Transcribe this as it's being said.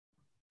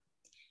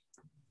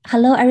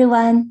Hello,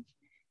 everyone.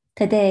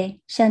 Today,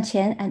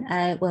 Xiangqian and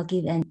I will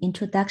give an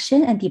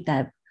introduction and deep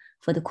dive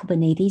for the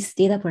Kubernetes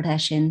Data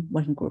Protection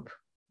Working Group.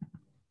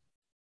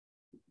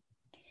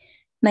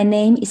 My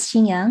name is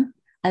Xiangqian.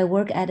 I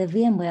work at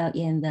VMware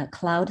in the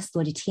cloud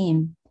storage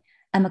team.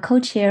 I'm a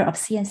co-chair of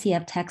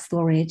CNCF Tech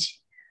Storage,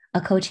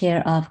 a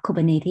co-chair of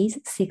Kubernetes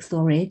SIG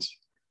Storage.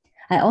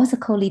 I also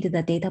co-lead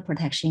the Data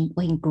Protection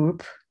Working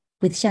Group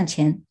with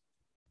Xiangqian.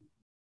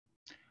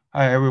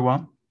 Hi,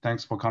 everyone.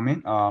 Thanks for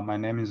coming. My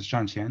name is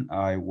Xiangqian.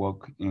 I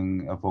work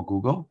for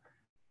Google.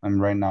 I'm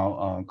right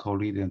now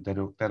co-leading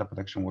the Data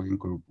Protection Working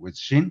Group with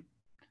Xin.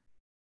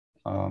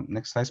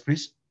 Next slide,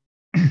 please.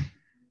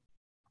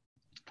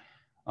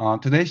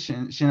 Today,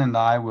 Xin and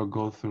I will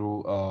go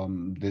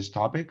through these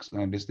topics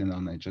listed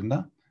on the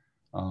agenda.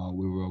 I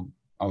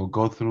will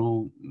go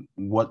through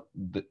what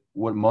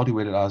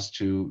motivated us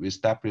to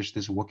establish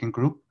this working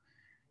group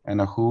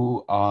and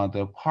who are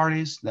the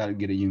parties that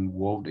get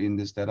involved in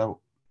this data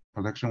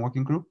protection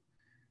working group,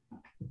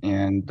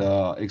 and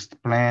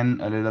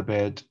explain a little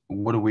bit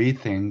what we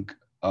think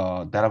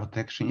data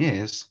protection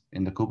is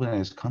in the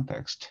Kubernetes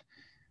context,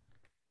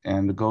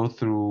 and go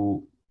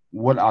through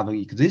what are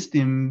the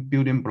existing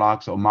building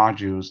blocks or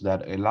modules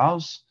that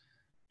allows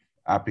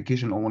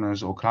application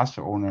owners or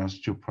cluster owners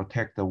to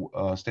protect the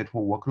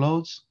stateful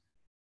workloads,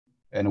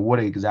 and what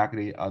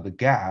exactly are the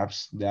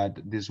gaps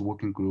that this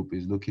working group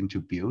is looking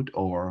to build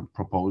or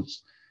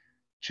propose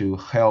to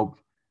help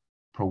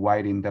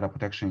providing data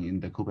protection in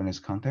the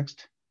Kubernetes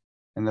context.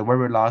 And the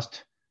very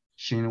last,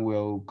 Xin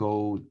will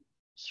go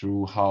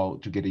through how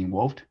to get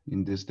involved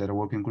in this data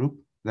working group,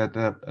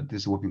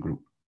 this working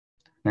group.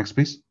 Next,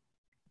 please.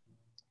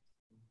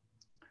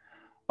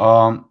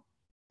 As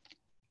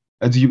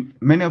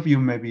many of you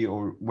may be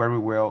very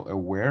well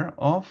aware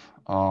of,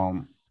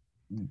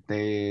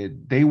 the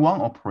day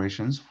one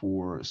operations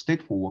for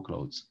stateful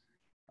workloads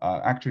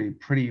are actually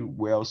pretty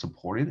well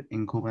supported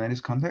in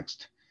Kubernetes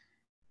context.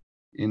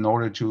 In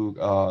order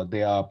to,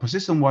 they are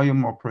persistent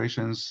volume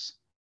operations,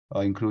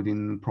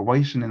 including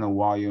provisioning a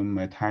volume,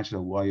 attach the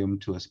volume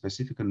to a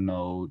specific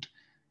node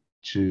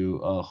to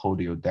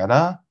hold your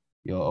data,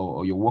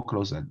 your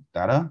workloads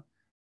data,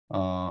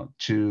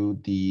 to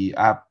the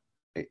app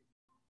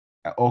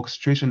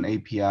orchestration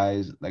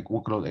APIs, like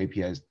workload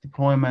APIs,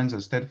 deployments,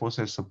 and stateful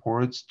set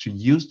supports to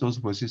use those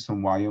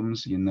persistent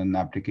volumes in an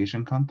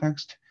application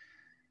context.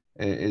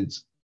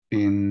 It's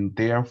been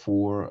there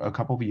for a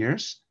couple of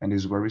years and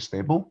is very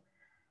stable.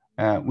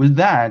 With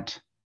that,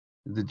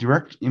 the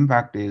direct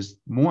impact is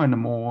more and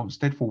more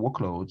stateful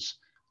workloads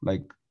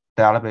like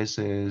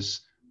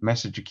databases,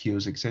 message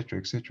queues, et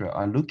cetera,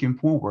 are looking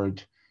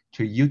forward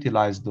to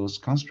utilize those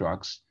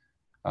constructs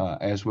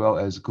as well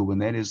as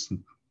Kubernetes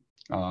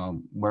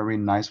very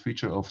nice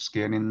feature of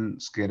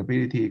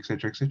scalability, et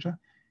cetera,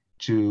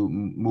 to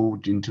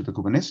move into the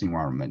Kubernetes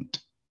environment.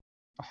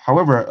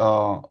 However,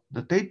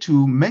 the day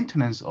two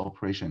maintenance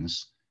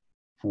operations,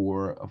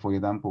 for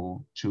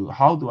example, to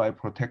how do I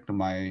protect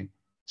my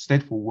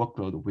stateful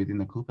workload within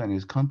the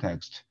Kubernetes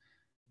context,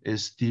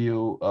 is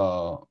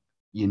still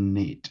in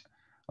need.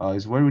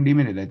 It's very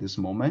limited at this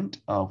moment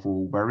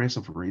for various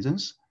of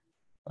reasons.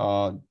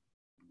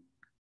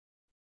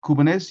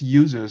 Kubernetes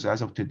users,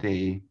 as of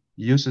today,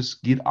 uses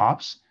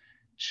GitOps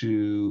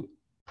to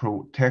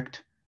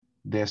protect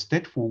their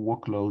stateful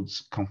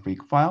workloads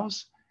config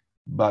files,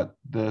 but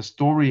the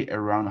story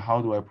around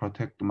how do I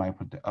protect my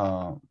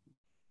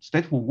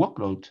stateful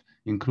workload,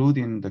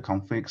 including the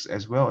configs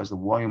as well as the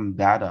volume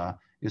data,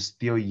 is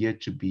still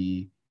yet to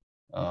be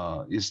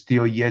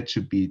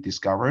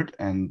discovered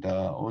and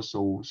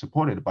also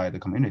supported by the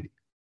community.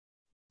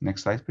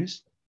 Next slide,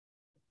 please.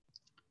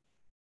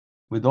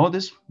 With all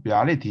this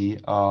reality,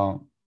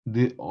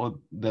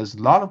 there's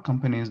a lot of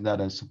companies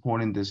that are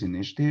supporting this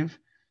initiative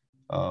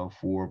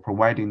for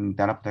providing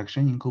data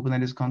protection in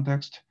Kubernetes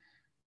context.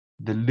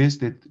 The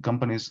listed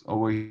companies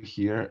over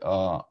here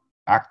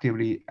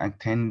actively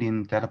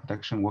attending data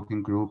protection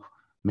working group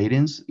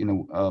meetings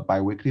in a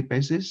bi-weekly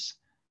basis.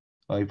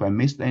 If I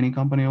missed any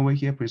company over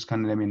here, please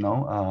kindly let me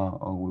know,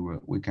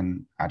 or we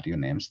can add your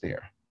names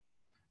there.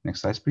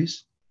 Next slide,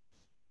 please.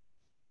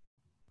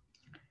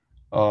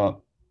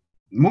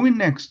 Moving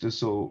next,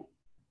 so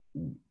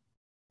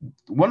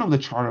one of the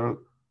charter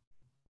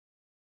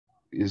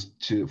is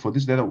for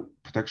this data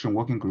protection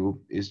working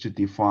group is to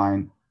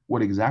define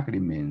what exactly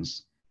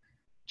means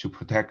to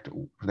protect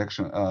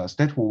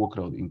stateful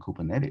workload in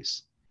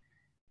Kubernetes.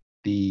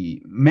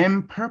 The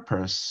main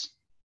purpose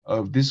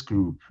of this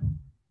group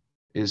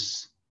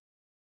is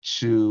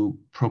to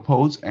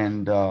propose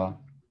and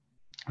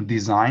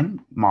design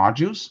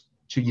modules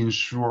to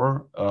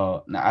ensure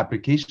an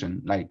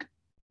application like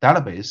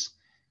database,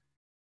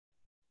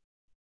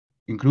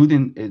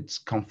 including its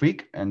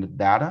config and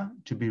data,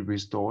 to be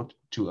restored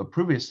to a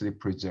previously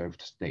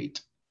preserved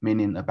state,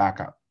 meaning a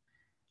backup,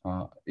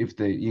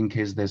 in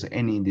case there's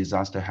any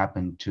disaster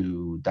happen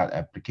to that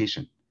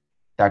application.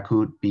 That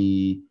could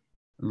be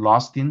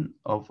lost in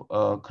of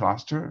a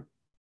cluster,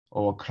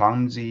 or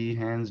clumsy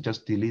hands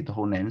just delete the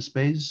whole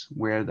namespace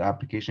where the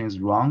application is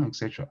run,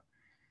 etc.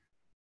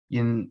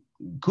 In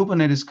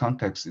Kubernetes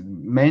context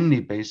mainly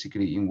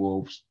basically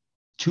involves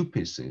two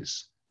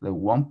pieces. The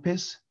one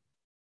piece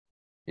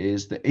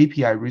is the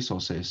API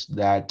resources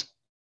that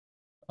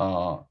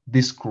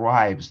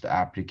describes the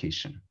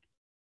application.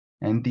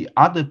 And the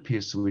other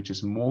piece, which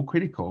is more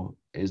critical,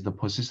 is the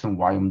persistent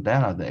volume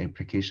data the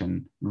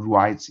application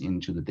writes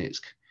into the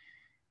disk.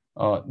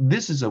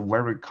 This is a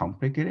very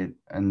complicated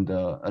and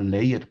a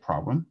layered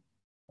problem.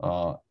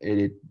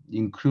 It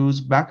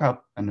includes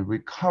backup and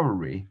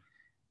recovery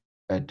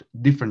at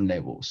different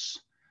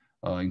levels,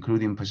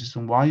 including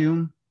persistent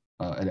volume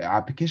at the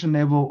application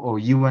level, or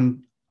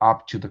even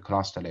up to the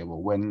cluster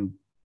level. When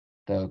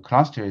the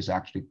cluster is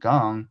actually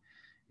gone,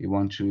 you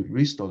want to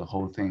restore the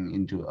whole thing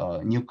into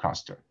a new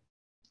cluster.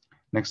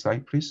 Next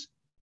slide, please.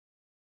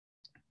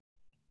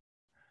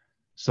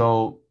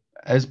 So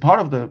as part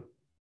of the,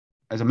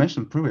 as I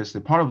mentioned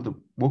previously, part of the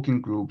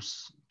working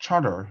group's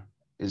charter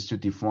is to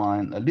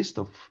define a list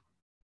of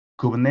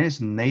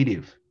Kubernetes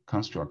native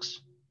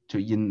constructs to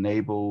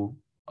enable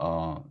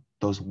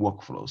those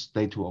workflows,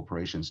 day-to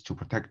operations to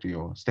protect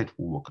your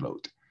stateful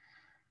workload.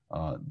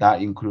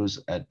 That includes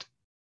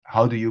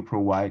how do you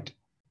provide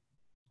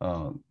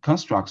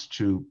constructs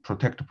to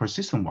protect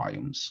persistent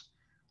volumes.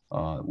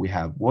 We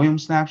have volume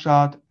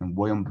snapshot and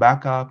volume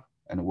backup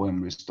and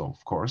volume restore,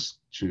 of course,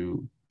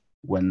 to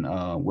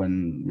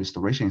when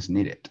restoration is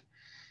needed.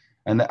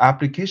 And the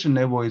application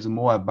level is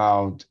more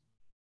about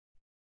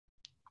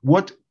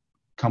what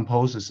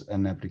composes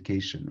an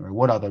application, or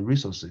what are the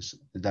resources,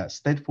 that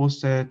stateful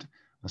set,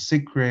 the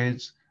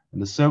secrets,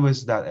 and the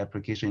service that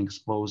application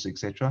exposes,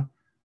 etc.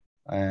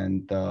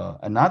 And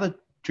another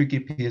tricky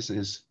piece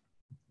is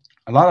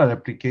a lot of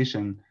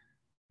application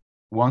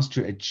wants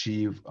to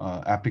achieve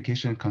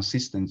application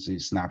consistency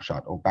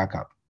snapshot or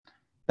backup.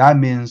 That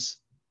means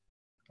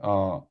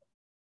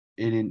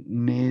it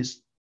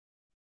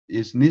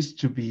needs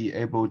to be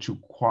able to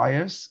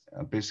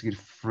basically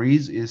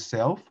freeze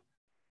itself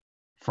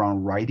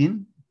from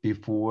writing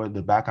before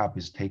the backup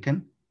is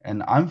taken,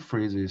 and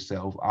unfreeze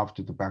itself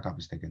after the backup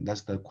is taken.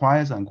 That's the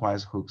quires and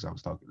quires hooks I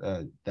was talking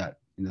that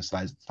in the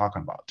slides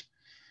talking about.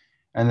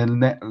 And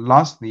then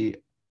lastly,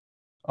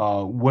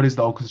 what does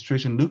the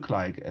orchestration look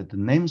like at the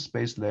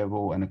namespace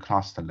level and the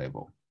cluster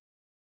level?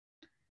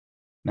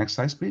 Next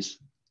slide, please.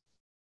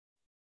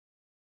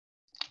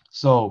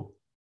 So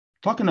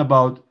talking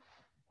about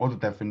all the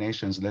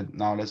definitions,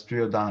 now let's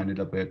drill down a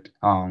little bit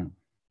on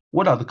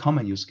what are the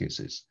common use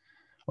cases.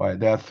 All right,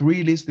 there are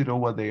 3 listed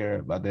over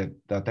there, but there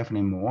are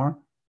definitely more,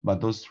 but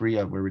those 3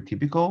 are very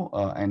typical,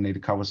 and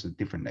it covers a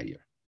different layer.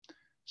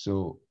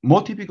 So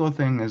more typical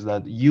thing is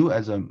that you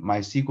as a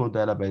MySQL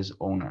database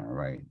owner,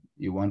 right?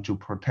 You want to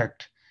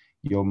protect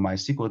your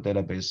MySQL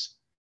database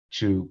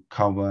to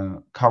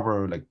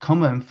cover like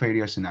common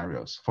failure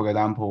scenarios. For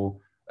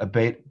example, a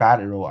bad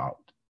rollout,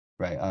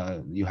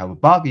 right? You have a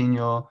bug in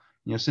your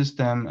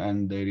system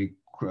and they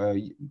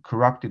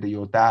corrupted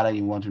your data.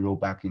 You want to roll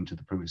back into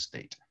the previous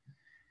state.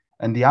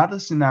 And the other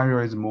scenario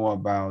is more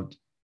about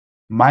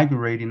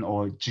migrating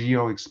or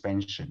geo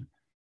expansion,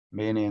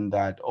 meaning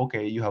that,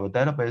 okay, you have a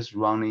database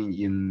running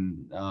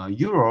in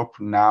Europe.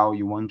 Now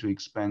you want to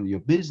expand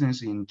your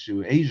business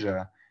into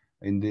Asia.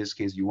 In this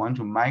case, you want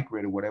to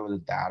migrate whatever the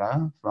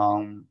data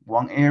from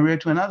one area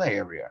to another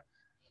area.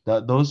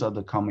 Those are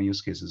the common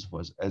use cases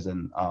for as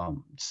an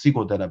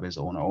SQL database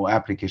owner or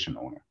application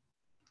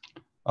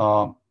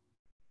owner.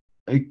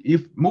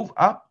 If move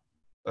up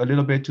a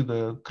little bit to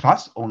the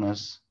class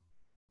owners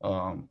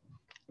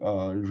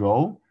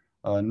role,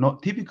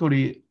 not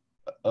typically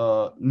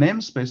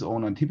namespace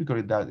owner,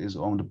 typically that is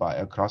owned by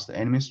a cluster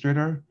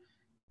administrator.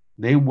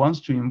 They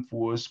want to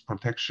enforce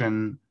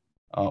protection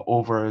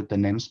over the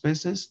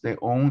namespaces they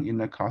own in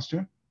the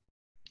cluster.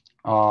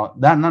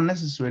 That not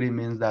necessarily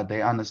means that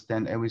they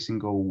understand every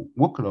single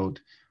workload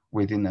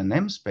within a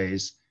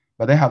namespace,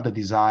 but they have the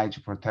desire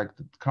to protect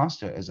the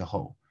cluster as a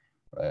whole.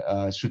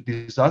 Should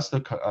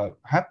disaster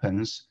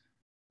happens,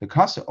 the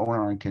cluster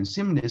owner can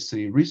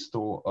seamlessly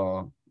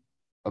restore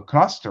a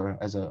cluster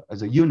as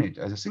a unit,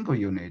 as a single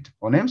unit,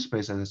 or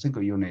namespace as a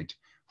single unit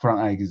from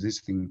an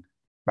existing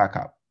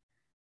backup.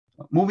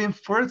 Moving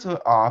further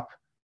up,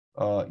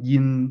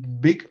 in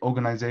big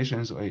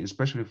organizations,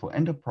 especially for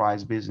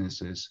enterprise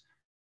businesses,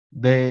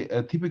 they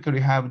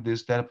typically have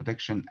this data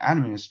protection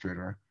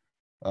administrator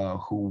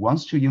who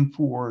wants to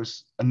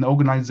enforce an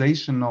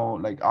organizational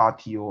like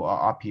RTO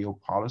or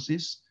RPO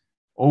policies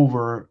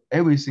over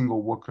every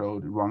single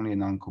workload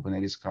running on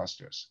Kubernetes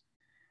clusters.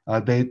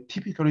 They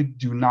typically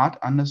do not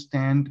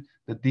understand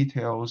the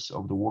details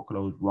of the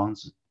workload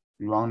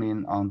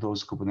running on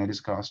those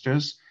Kubernetes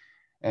clusters.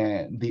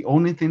 The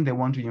only thing they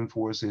want to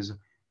enforce is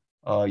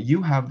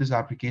you have this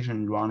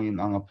application running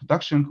on a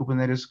production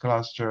Kubernetes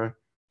cluster.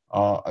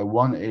 I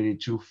want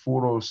it to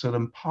follow a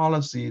certain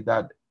policy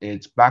that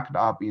it's backed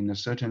up in a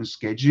certain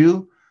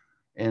schedule,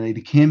 and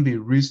it can be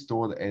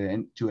restored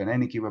to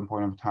any given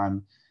point of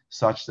time,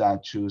 such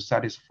that to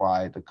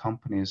satisfy the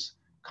company's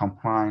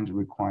compliant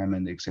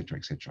requirement, etc.,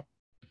 etc.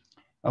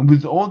 And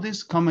with all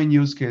these common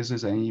use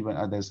cases, and even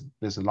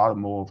there's a lot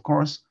more, of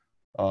course,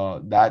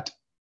 that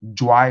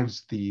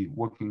drives the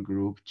working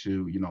group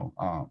to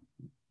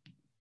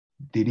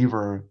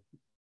deliver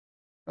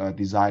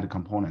desired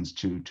components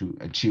to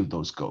achieve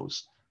those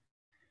goals.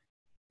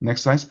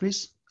 Next slide,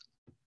 please.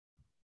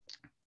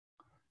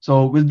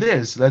 So with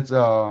this, let's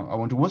I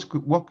want to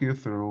walk you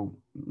through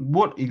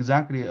what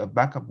exactly a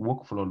backup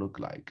workflow look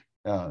like.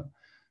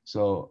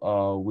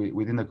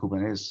 Within the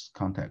Kubernetes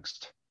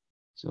context.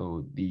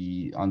 So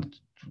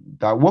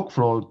that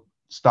workflow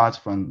starts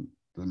from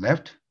the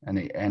left and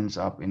it ends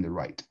up in the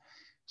right.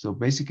 So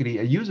basically,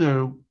 a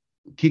user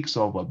kicks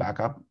off a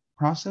backup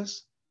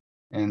process,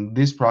 and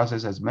this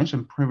process, as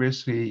mentioned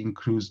previously,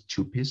 includes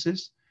two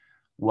pieces.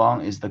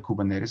 One is the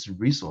Kubernetes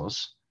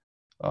resource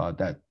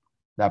that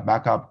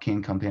backup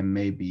can contain,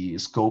 may be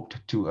scoped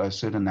to a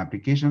certain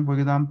application, for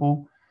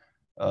example.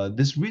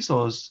 This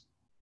resource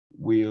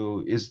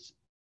is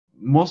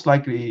most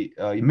likely,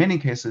 in many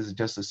cases,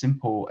 just a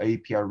simple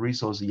API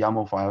resource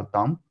YAML file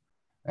dump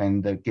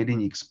and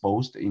getting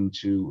exposed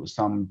into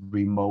some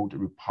remote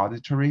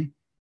repository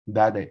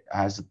that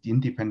has an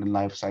independent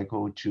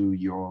lifecycle to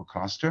your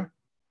cluster.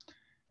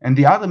 And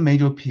the other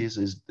major piece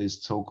is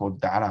this so-called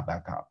data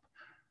backup,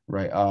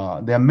 right?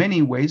 There are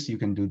many ways you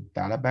can do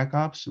data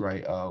backups,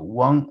 right?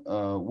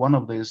 One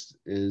of these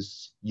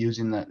is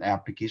using an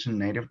application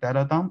native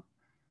data dump.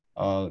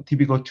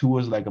 Typical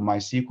tools like a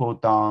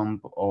MySQL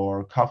dump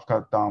or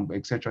Kafka dump,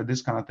 etc.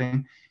 This kind of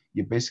thing.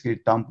 You basically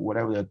dump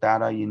whatever the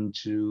data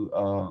into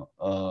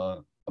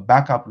a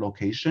backup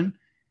location,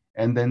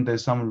 and then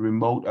there's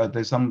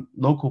some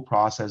local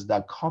process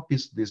that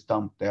copies this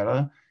dump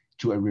data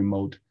to a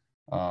remote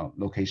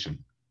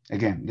location.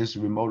 Again, this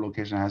remote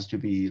location has to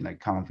be like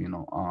kind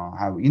of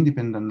have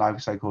independent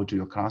lifecycle to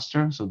your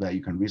cluster so that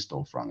you can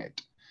restore from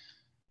it.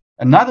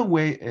 Another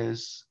way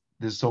is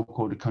the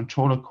so-called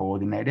controller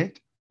coordinated.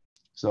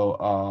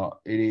 So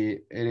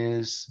it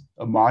is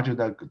a module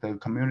that the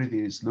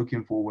community is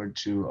looking forward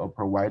to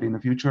provide in the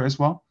future as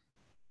well.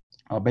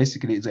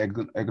 Basically, it's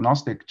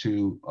agnostic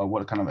to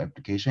what kind of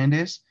application it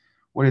is.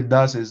 What it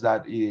does is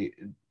that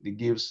it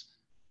gives,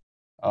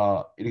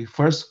 it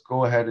first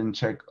go ahead and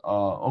check,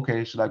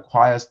 okay, should I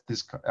quiet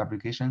this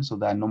application so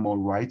that no more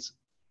writes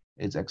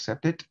is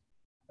accepted?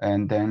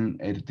 And then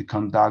it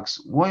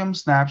conducts volume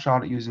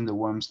snapshot using the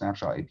volume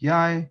snapshot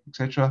API,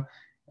 etc.,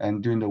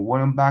 and doing the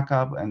volume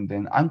backup, and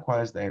then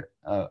unquiets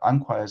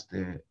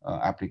the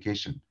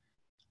application.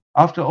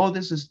 After all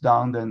this is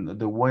done, then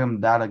the volume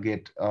data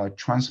get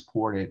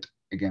transported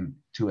again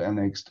to an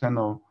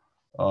external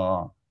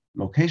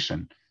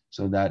location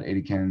so that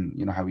it can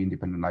have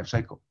independent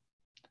lifecycle.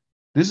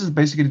 This is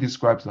basically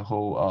describes the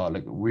whole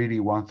like really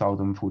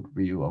 1,000-foot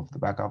view of the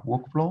backup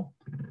workflow.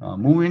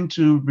 Moving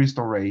to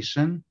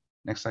restoration.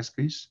 Next slide,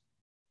 please.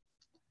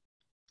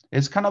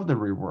 It's kind of the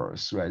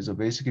reverse, right? So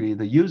basically,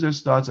 the user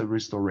starts a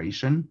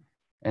restoration,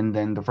 and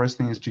then the first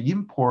thing is to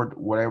import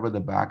whatever the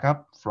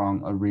backup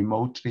from a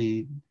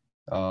remotely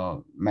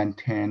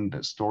maintained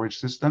storage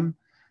system,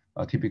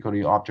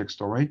 typically object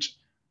storage,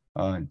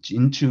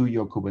 into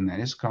your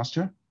Kubernetes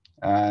cluster.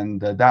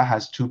 And that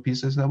has two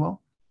pieces as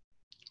well.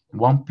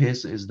 One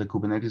piece is the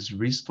Kubernetes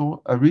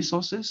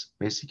resources,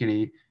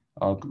 basically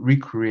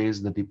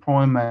recreates the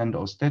deployment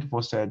or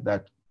stateful set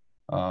that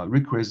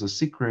recreates the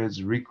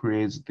secrets,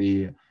 recreates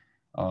the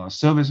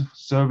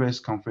service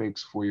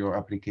configs for your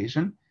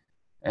application.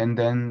 And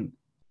then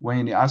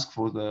when you ask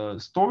for the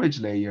storage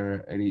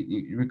layer,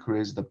 it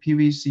recreates the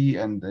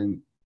PVC and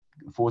then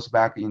falls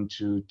back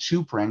into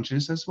two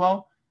branches as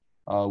well.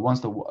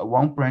 Once the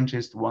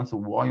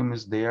volume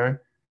is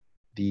there,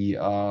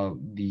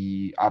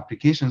 the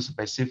application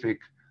specific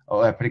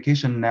or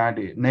application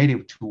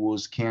native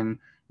tools can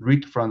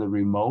read from the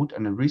remote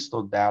and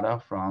restore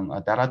data from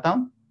a data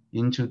dump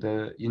into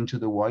the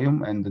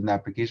volume, and the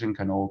application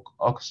can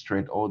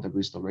orchestrate all the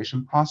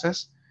restoration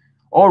process,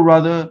 or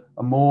rather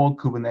a more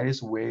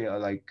Kubernetes way,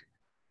 like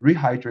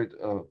rehydrate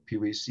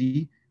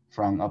PVC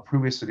from a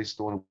previously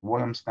stored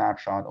volume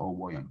snapshot or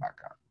volume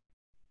backup.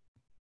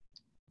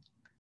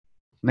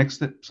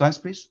 Next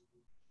slide, please.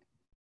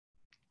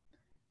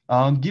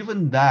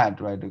 Given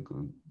that, right,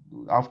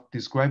 after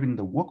describing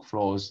the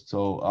workflows,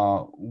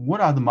 so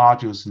what are the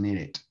modules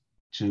needed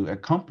to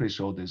accomplish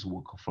all these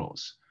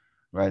workflows?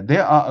 Right,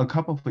 there are a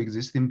couple of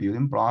existing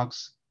building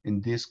blocks in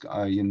this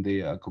in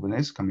the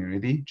Kubernetes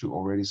community to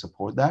already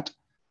support that.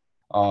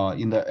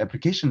 In the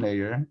application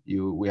layer,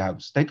 we have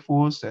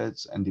stateful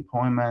sets and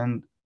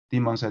deployment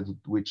daemon sets,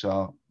 which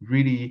are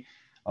really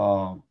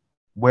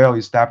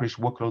well-established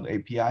workload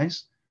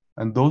APIs.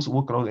 And those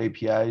workload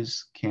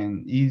APIs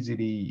can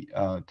easily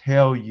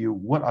tell you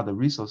what are the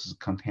resources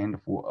contained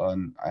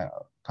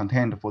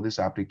for this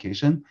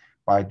application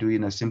by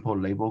doing a simple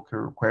label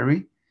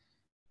query.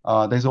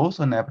 There's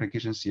also an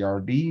application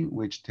CRD,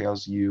 which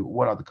tells you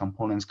what are the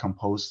components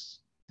compose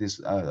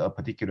this a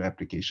particular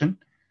application.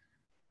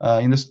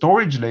 In the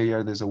storage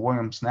layer, there's a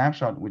volume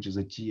snapshot, which is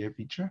a GA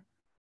feature.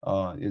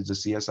 It's a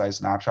CSI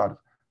snapshot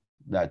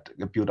that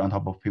built on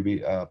top of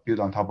built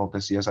on top of the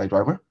CSI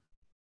driver.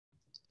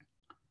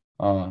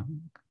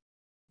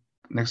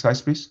 Next slide,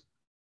 please.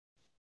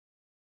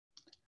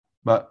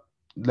 But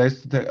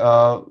let's take,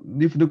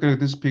 if you look at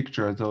this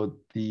picture, so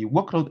the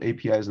workload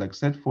APIs like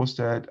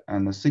set4stat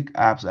and the SIG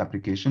apps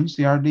application,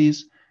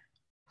 CRDs,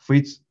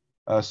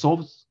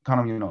 solves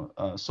kind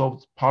of,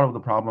 solves part of the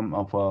problem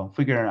of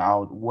figuring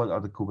out what are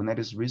the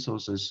Kubernetes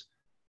resources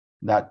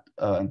that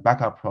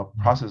backup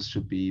process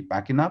should be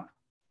backing up.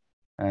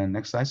 And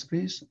next slide,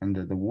 please. And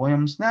the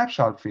volume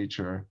snapshot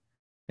feature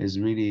is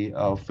really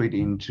fit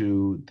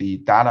into the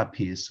data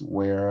piece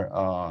where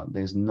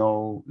there's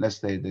no, let's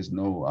say there's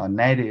no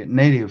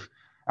native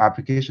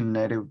application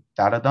native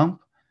data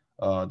dump.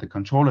 The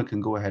controller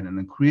can go ahead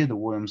and create the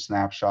volume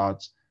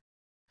snapshots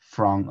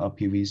from a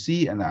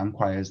PVC and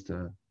unquiet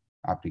the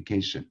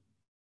application.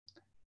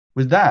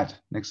 With that,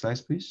 next slide,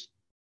 please.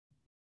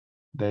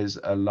 There's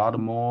a lot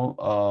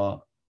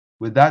more.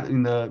 With that,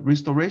 in the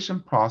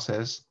restoration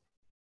process,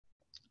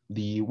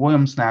 the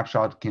volume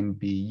snapshot can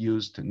be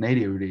used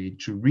natively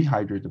to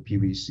rehydrate the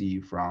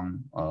PVC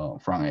from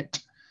it.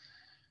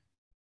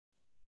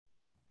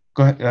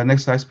 Go ahead,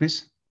 next slide,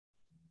 please.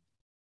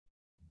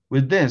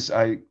 With this,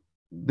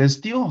 there's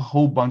still a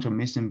whole bunch of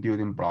missing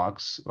building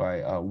blocks,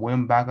 right?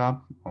 Volume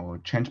backup or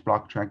change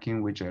block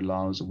tracking, which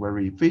allows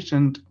very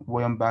efficient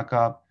volume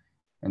backup,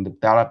 and the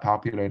data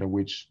populator,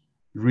 which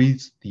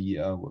reads the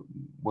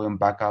volume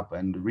backup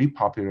and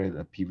repopulate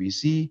the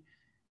PVC.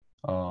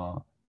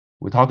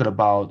 We're talking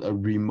about a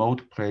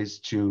remote place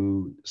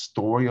to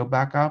store your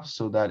backup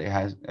so that it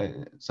has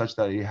such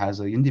that it has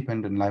an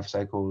independent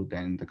lifecycle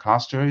than the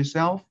cluster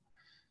itself,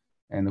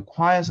 and the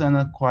quiet and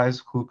unquiet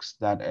hooks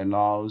that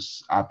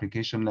allows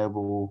application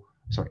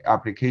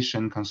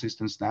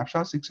consistent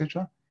snapshots,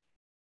 etc.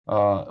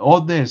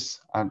 All this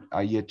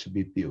are yet to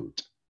be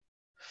built.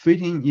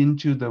 Fitting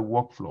into the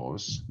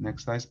workflows.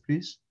 Next slide,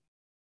 please.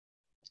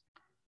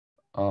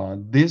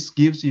 This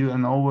gives you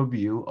an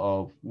overview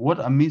of what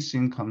are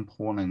missing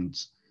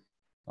components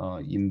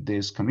in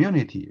this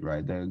community,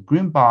 right? The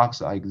green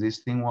box are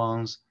existing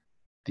ones,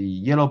 the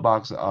yellow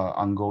box are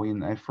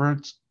ongoing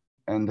efforts,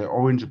 and the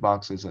orange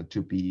boxes are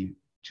to be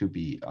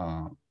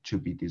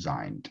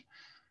designed.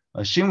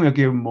 Xin will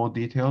give more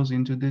details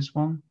into this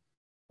one.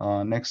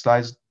 Next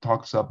slide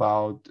talks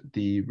about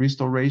the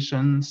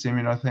restoration,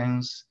 similar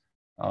things.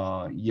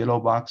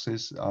 Yellow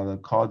boxes, the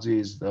cause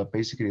is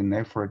basically an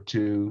effort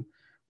to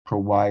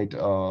provide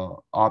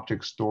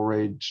object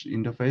storage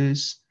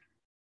interface,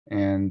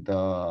 and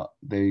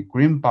the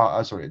green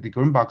box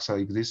are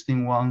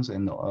existing ones,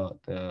 and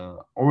the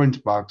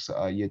orange box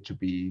are yet to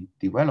be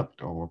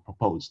developed or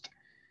proposed.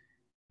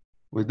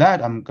 With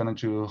that, I'm going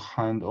to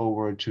hand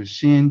over to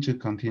Xin to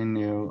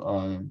continue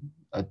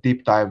a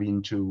deep dive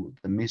into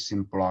the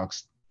missing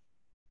blocks.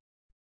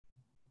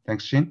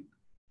 Thanks, Xin.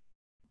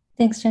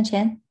 Thanks,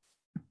 Xiangqian.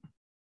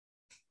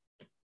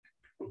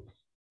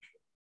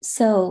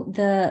 So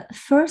the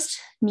first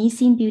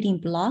missing building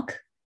block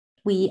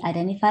we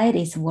identified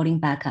is volume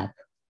backup.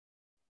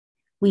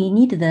 We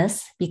need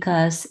this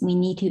because we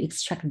need to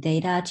extract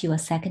data to a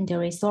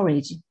secondary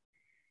storage.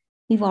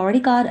 We've already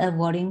got a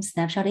volume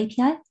snapshot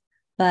API,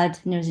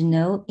 but there's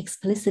no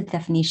explicit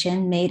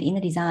definition made in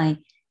the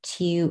design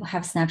to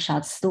have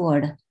snapshots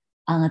stored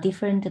on a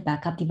different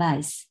backup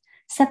device,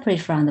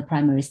 separate from the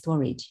primary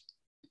storage.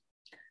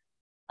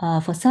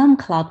 For some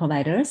cloud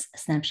providers,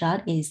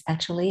 snapshot is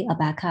actually a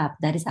backup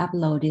that is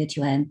uploaded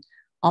to an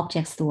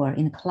object store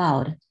in the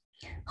cloud.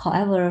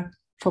 However,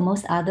 for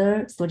most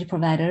other storage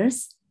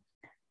providers,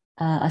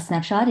 a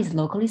snapshot is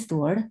locally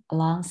stored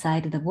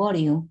alongside the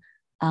volume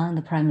on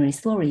the primary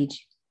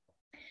storage.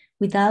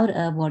 Without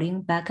a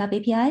volume backup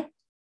API,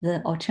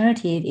 the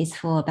alternative is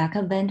for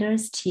backup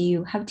vendors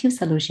to have two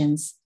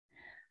solutions.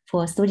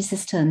 For storage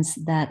systems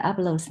that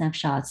upload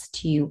snapshots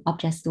to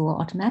object store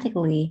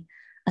automatically,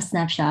 a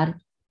snapshot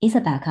is a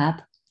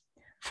backup.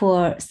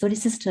 For storage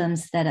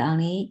systems that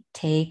only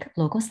take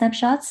local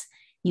snapshots,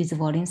 use the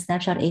volume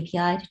snapshot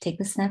API to take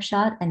the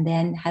snapshot and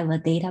then have a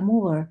data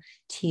mover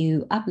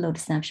to upload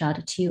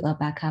snapshot to a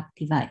backup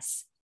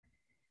device.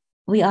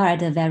 We are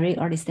at a very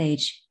early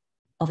stage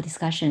of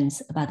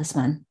discussions about this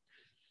one.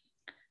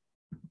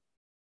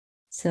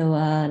 So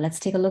let's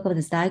take a look at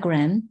this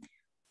diagram.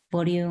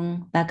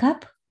 Volume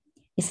backup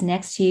is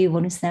next to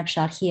volume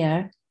snapshot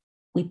here.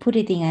 We put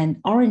it in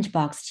an orange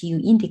box to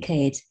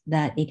indicate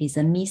that it is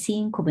a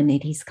missing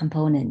Kubernetes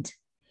component.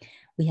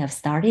 We have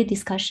started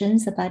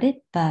discussions about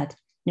it, but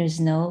there's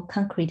no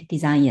concrete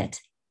design yet.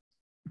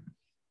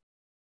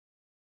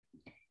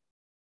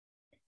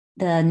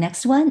 The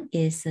next one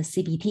is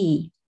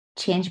CBT,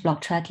 change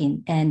block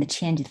tracking and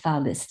change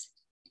file list.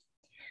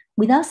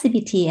 Without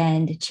CBT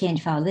and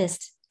change file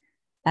list,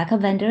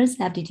 backup vendors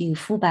have to do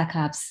full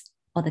backups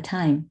all the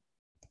time.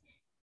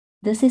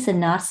 This is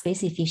not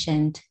space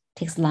efficient,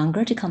 takes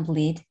longer to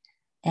complete,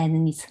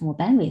 and needs more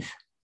bandwidth.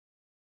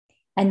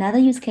 Another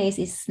use case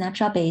is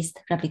snapshot-based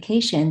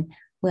replication,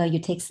 where you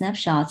take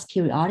snapshots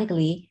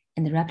periodically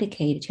and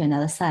replicate to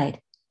another site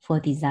for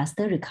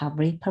disaster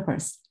recovery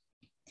purpose.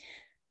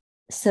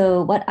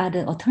 So what are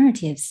the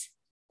alternatives?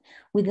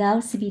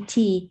 Without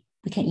CBT,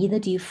 we can either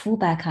do full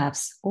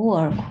backups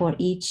or call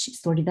each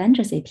storage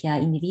vendor's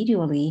API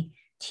individually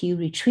to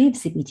retrieve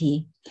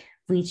CBT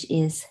which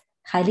is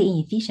highly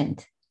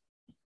inefficient.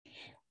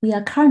 We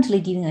are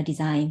currently doing a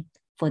design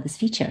for this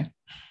feature.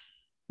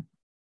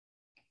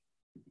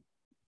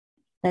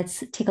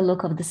 Let's take a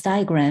look at this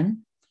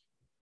diagram.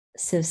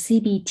 So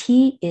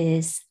CBT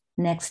is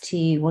next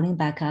to volume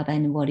backup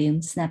and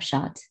volume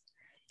snapshot,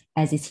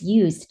 as it's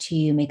used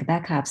to make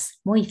backups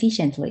more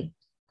efficiently.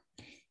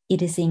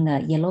 It is in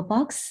a yellow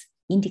box,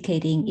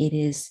 indicating it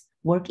is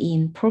work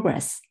in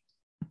progress.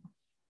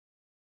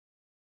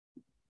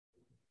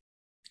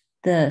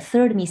 The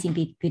third missing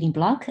building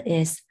block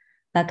is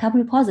backup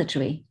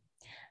repository.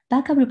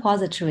 Backup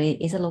repository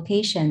is a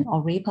location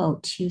or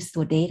repo to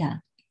store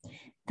data.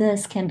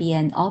 This can be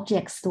an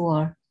object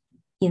store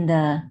in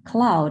the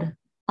cloud,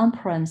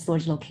 on-prem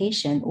storage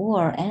location,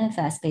 or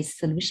NFS-based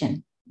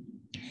solution.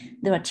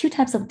 There are two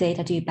types of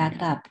data to be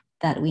backed up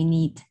that we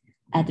need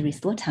at the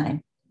restore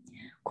time: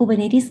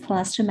 Kubernetes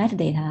cluster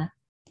metadata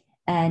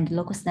and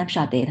local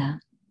snapshot data.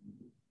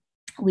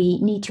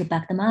 We need to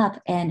back them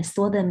up and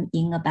store them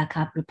in a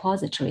backup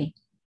repository.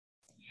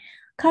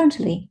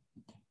 Currently,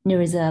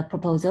 there is a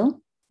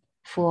proposal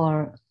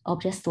for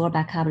object store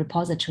backup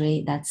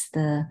repository. That's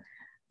the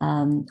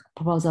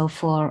proposal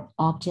for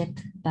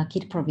object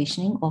bucket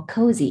provisioning, or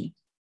COSI.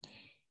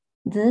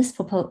 This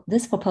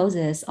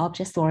proposes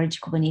object storage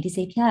Kubernetes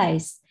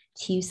APIs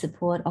to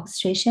support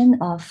orchestration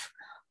of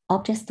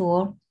object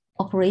store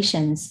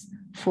operations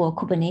for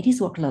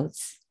Kubernetes workloads.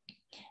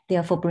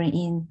 Therefore, bring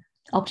in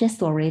object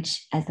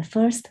storage as the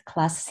first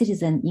class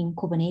citizen in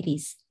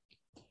Kubernetes.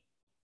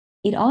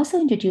 It also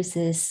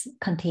introduces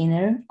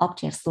container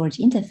object storage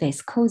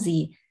interface,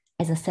 COSI,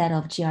 as a set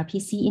of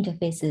gRPC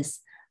interfaces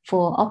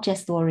for object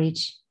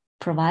storage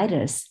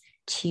providers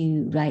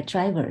to write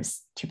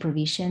drivers to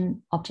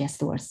provision object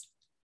stores.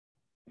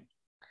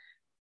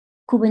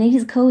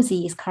 Kubernetes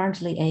COSI is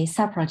currently a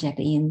subproject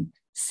in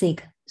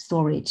SIG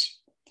storage.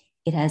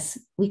 It has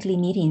weekly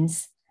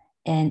meetings,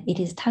 and it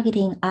is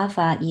targeting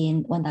alpha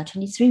in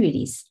 1.23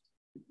 release.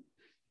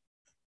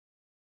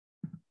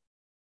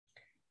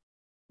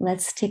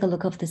 Let's take a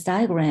look at this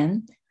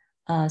diagram.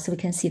 So we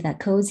can see that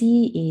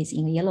COSI is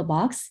in a yellow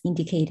box,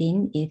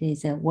 indicating it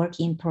is a work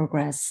in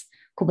progress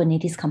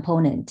Kubernetes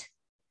component.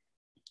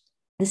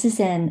 This is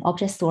an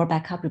object store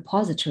backup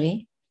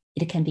repository.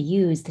 It can be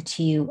used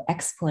to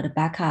export a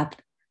backup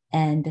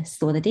and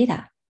store the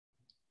data.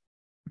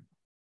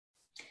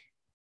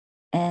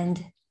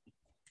 And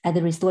at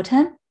the restore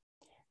time,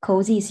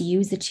 COSI is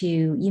used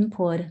to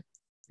import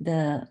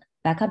the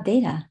backup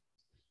data.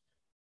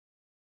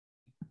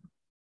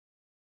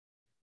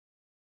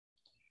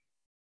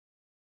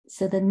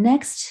 So the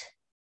next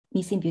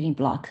missing building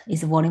block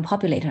is a volume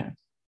populator.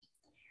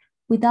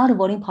 Without a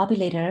volume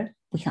populator,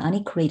 we can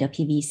only create a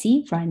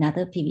PVC from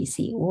another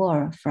PVC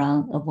or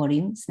from a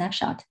volume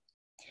snapshot.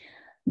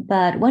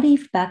 But what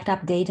if backed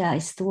up data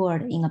is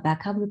stored in a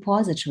backup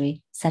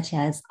repository, such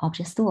as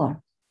object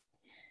store?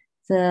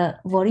 The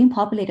volume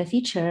populator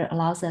feature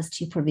allows us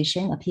to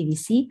provision a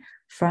PVC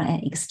from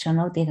an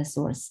external data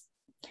source,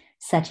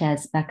 such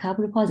as backup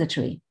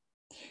repository.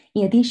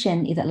 In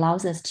addition, it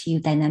allows us to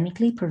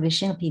dynamically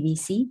provision a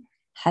PVC,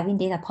 having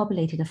data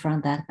populated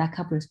from that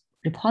backup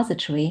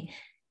repository,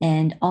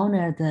 and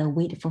honor the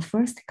wait for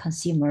first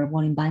consumer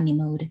volume binding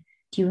mode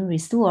during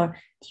restore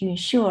to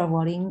ensure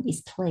volume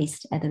is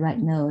placed at the right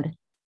node.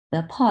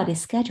 The pod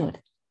is scheduled.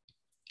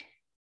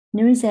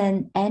 There is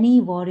an any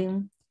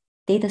volume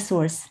data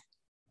source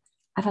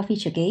alpha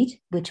feature gate,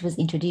 which was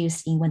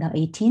introduced in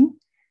 1.18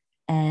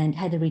 and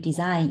had a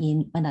redesign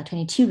in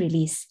 1.22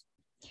 release.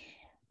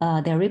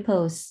 There are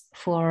repos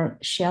for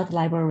shared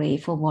library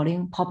for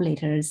volume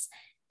populators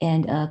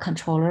and a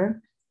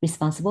controller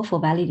responsible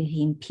for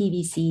validating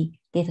PVC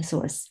data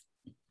source.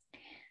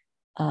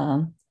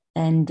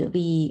 And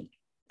we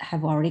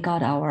have already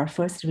got our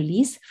first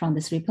release from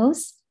this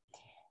repos.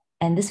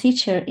 And this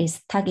feature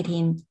is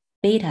targeting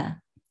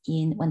beta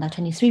in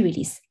 1.23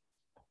 release.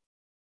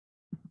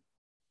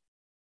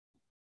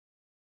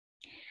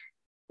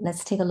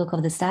 Let's take a look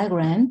at this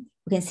diagram.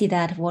 We can see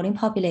that volume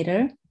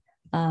populator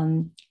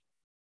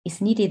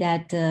is needed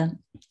at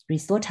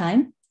restore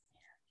time.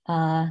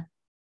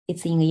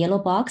 It's in a yellow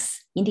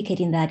box,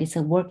 indicating that it's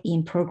a work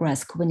in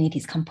progress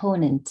Kubernetes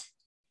component.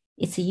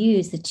 It's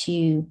used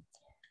to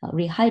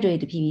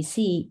rehydrate the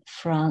PVC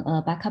from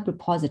a backup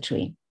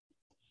repository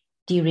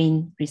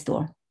during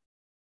restore.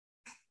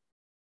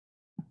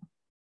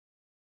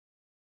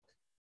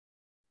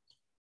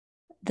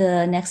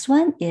 The next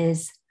one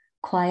is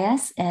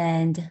quiesce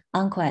and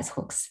unquiesce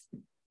hooks.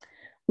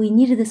 We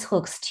needed these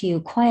hooks to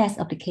quiesce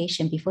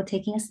application before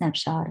taking a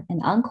snapshot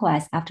and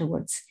unquiesce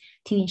afterwards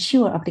to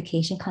ensure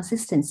application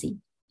consistency.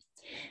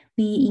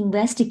 We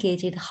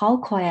investigated how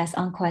quiesce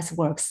unquiesce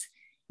works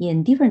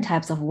in different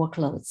types of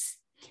workloads.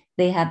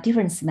 They have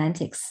different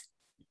semantics.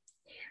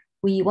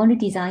 We want to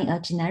design a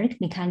generic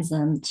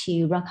mechanism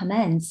to run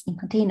commands in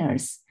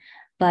containers,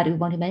 but we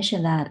want to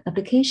mention that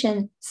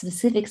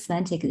application-specific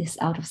semantic is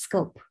out of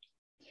scope.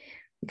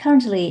 We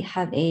currently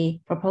have a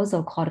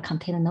proposal called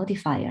container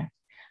notifier.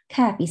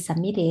 CAP is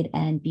submitted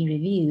and being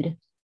reviewed.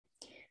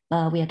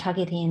 We are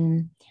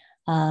targeting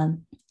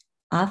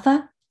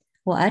alpha.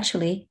 Well,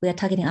 actually, we are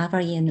targeting alpha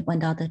in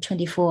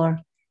 1.24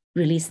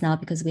 release now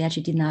because we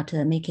actually did not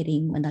make it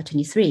in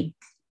 1.23.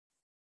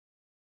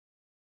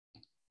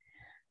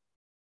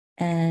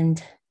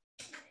 And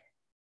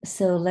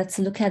so let's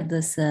look at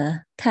this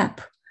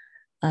CAP.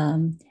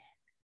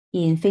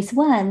 In phase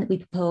 1, we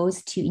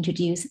propose to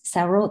introduce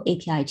several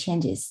API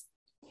changes,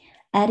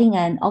 adding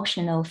an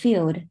optional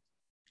field,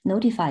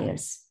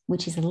 notifiers,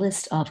 which is a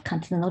list of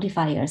container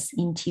notifiers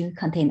into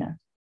container,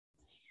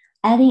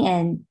 adding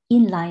an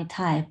inline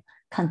type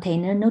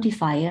container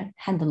notifier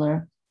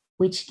handler,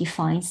 which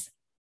defines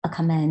a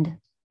command,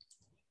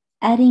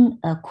 adding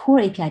a core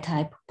API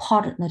type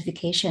pod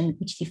notification,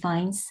 which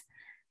defines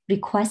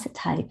request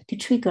type to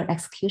trigger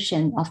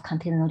execution of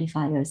container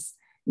notifiers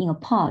in a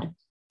pod,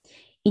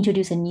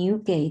 introduce a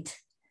new gate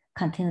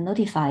container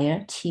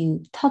notifier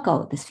to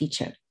toggle this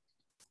feature.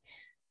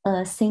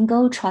 A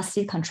single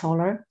trusted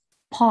controller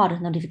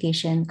pod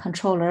notification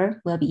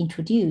controller will be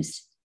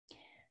introduced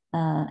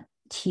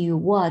to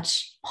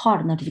watch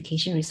pod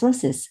notification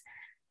resources,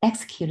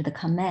 execute the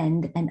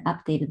command, and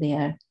update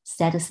their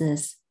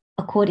statuses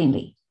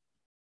accordingly.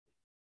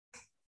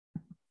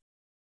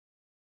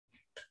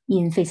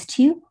 In phase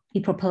 2,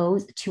 we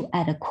propose to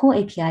add a core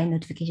API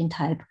notification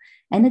type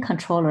and a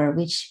controller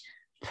which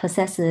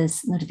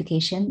processes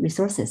notification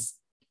resources,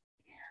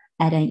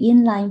 add an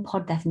inline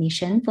pod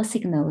definition for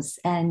signals,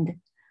 and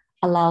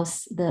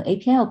allows the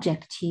API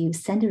object to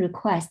send a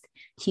request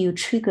to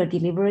trigger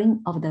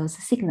delivering of those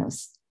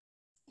signals.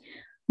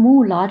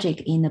 Move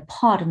logic in the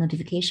pod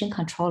notification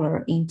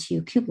controller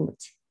into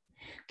kubelet.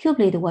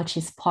 Kubelet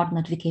watches pod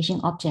notification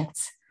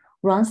objects,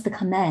 runs the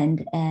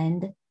command,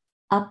 and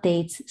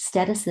updates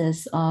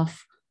statuses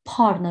of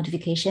pod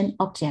notification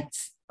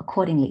objects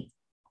accordingly.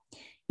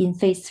 In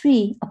phase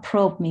 3, a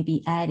probe may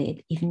be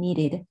added if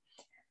needed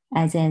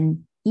as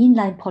an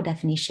inline pod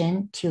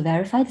definition to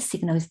verify the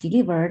signal is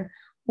delivered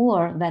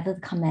or whether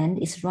the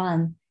command is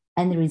run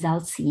and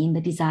results in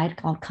the desired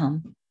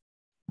outcome.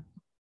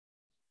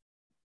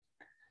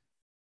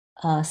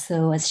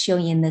 So as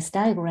shown in this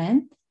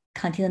diagram,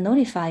 container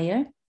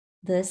notifier,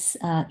 this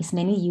is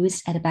mainly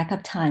used at a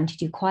backup time to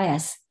do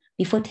quies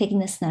before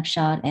taking a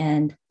snapshot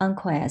and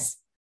unquies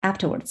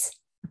afterwards.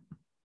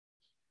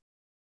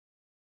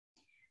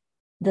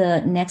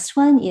 The next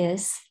one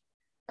is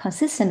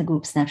consistent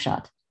group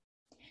snapshot.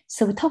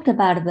 So we talked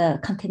about the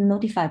container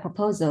notifier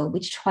proposal,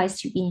 which tries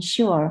to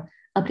ensure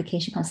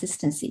application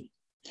consistency.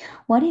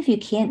 What if you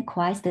can't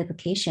quies the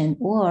application,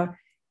 or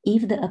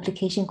if the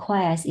application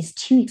quies is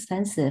too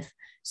expensive,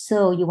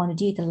 so you want to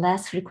do it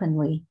less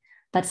frequently,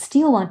 but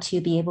still want to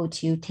be able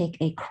to take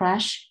a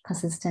crash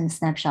consistent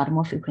snapshot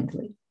more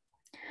frequently?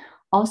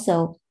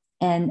 Also,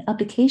 an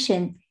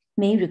application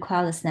may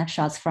require the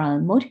snapshots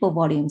from multiple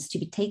volumes to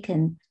be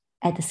taken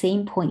at the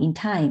same point in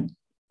time.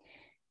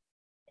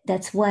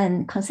 That's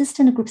when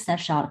consistent group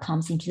snapshot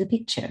comes into the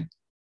picture.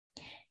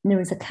 And there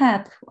is a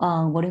CAP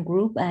volume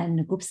group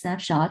and group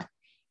snapshot.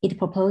 It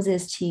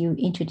proposes to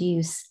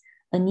introduce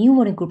a new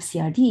volume group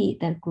CRD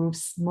that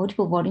groups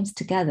multiple volumes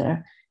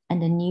together,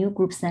 and a new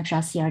group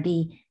snapshot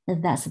CRD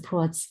that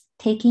supports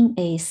taking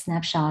a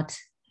snapshot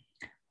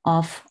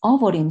of all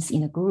volumes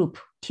in a group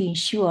to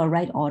ensure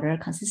right order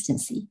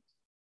consistency.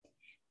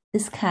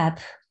 This CAP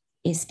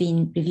is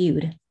being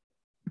reviewed.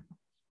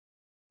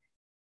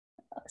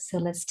 So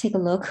let's take a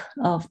look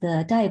of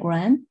the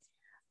diagram.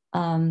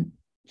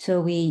 So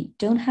we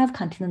don't have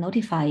container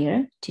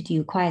notifier to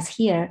do quies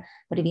here,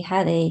 but we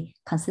have a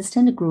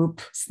consistent group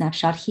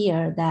snapshot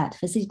here that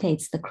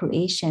facilitates the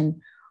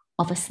creation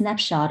of a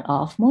snapshot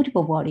of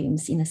multiple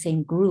volumes in the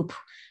same group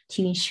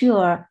to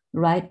ensure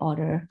right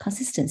order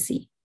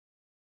consistency.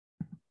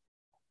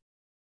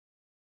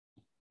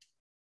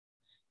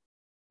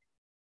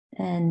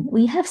 And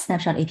we have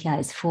snapshot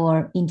APIs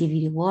for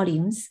individual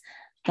volumes,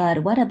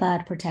 but what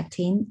about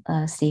protecting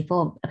a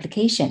stateful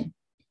application?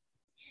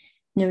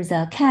 There's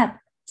a CAP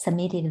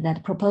submitted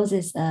that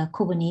proposes a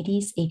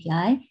Kubernetes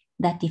API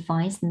that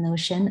defines the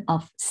notion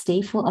of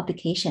stateful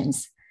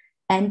applications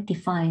and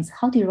defines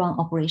how to run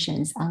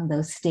operations on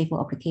those stateful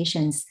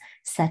applications,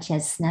 such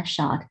as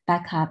snapshot,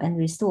 backup, and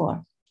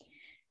restore.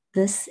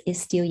 This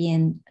is still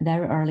in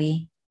very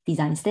early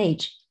design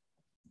stage.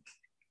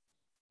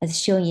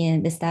 As shown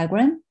in this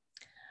diagram,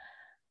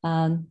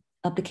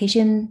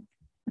 application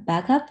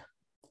backup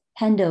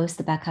handles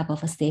the backup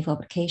of a stateful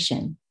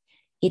application.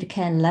 It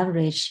can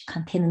leverage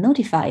container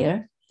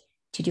notifier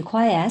to do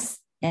quies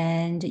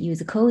and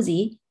use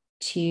Cozy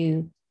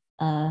to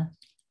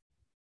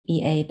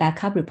be a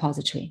backup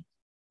repository.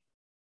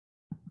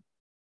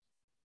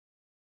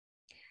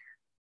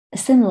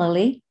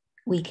 Similarly,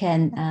 we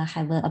can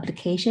have an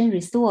application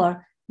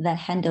restore that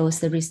handles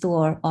the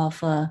restore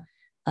of a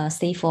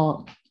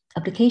stateful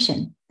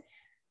application.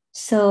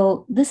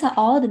 So these are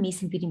all the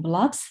missing building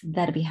blocks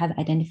that we have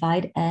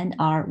identified and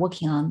are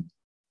working on.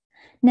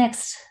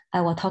 Next,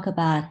 I will talk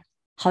about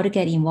how to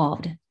get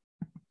involved.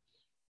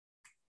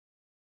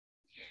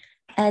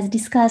 As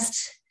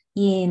discussed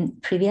in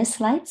previous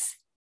slides,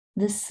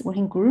 this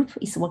working group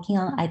is working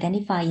on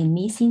identifying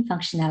missing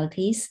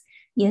functionalities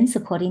in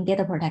supporting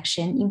data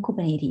protection in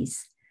Kubernetes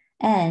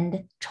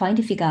and trying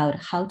to figure out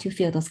how to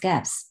fill those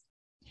gaps.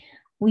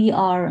 We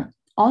are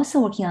also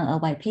working on a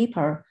white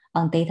paper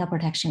on data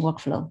protection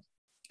workflow.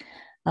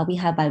 We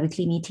have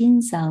bi-weekly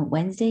meetings on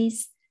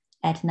Wednesdays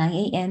at 9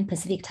 a.m.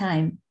 Pacific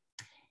time.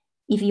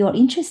 If you are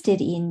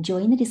interested in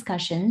joining the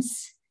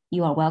discussions,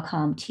 you are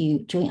welcome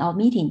to join our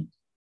meeting.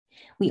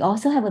 We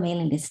also have a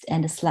mailing list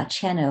and a Slack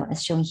channel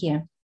as shown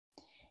here.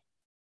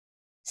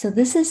 So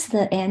this is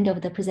the end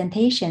of the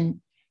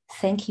presentation.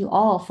 Thank you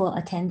all for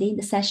attending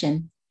the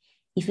session.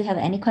 If you have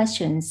any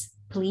questions,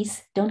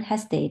 please don't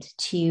hesitate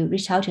to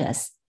reach out to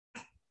us.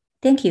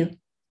 Thank you.